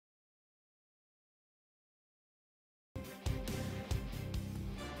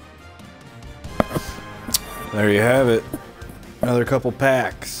There you have it. Another couple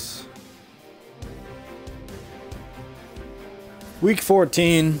packs. Week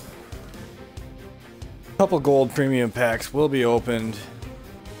 14. Couple gold premium packs will be opened.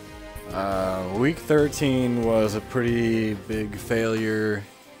 Week 13 was a pretty big failure.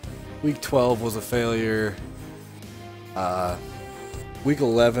 Week 12 was a failure. Week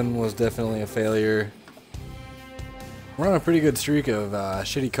 11 was definitely a failure. We're on a pretty good streak of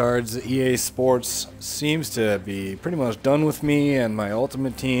shitty cards. EA Sports seems to be pretty much done with me and my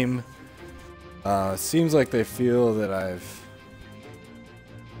ultimate team. Seems like they feel that I've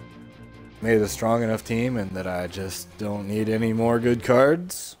made a strong enough team and that I just don't need any more good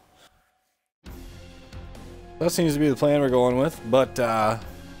cards. That seems to be the plan we're going with, but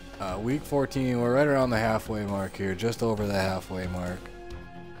week 14, we're right around the halfway mark here, just over the halfway mark.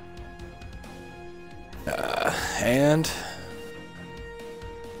 And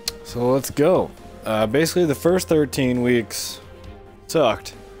so let's go. Basically the first 13 weeks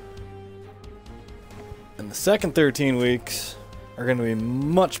sucked. And the second 13 weeks are going to be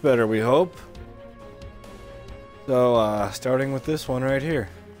much better, we hope. So starting with this one right here.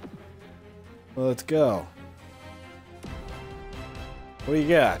 Let's go. What do you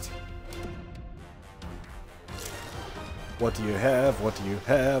got? What do you have? What do you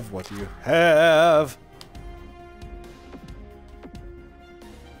have? What do you have?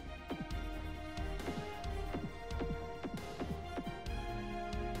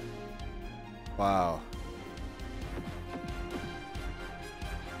 Wow.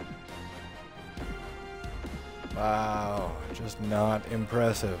 Wow, just not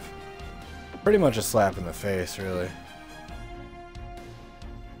impressive. Pretty much a slap in the face, really.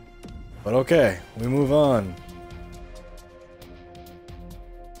 But okay, we move on.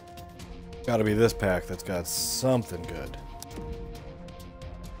 Gotta be this pack that's got something good.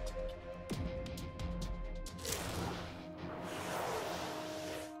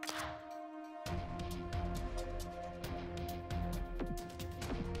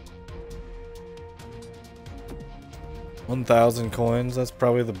 $1,000 coins, that's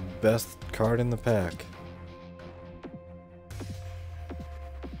probably the best card in the pack.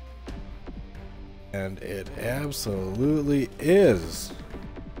 And it absolutely is.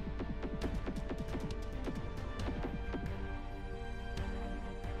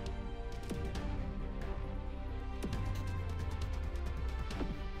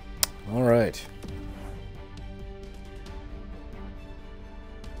 All right.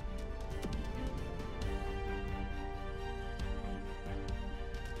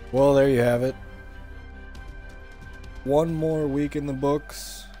 Well, there you have it. One more week in the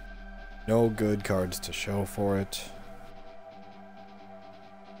books. No good cards to show for it.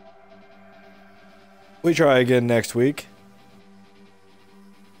 We try again next week.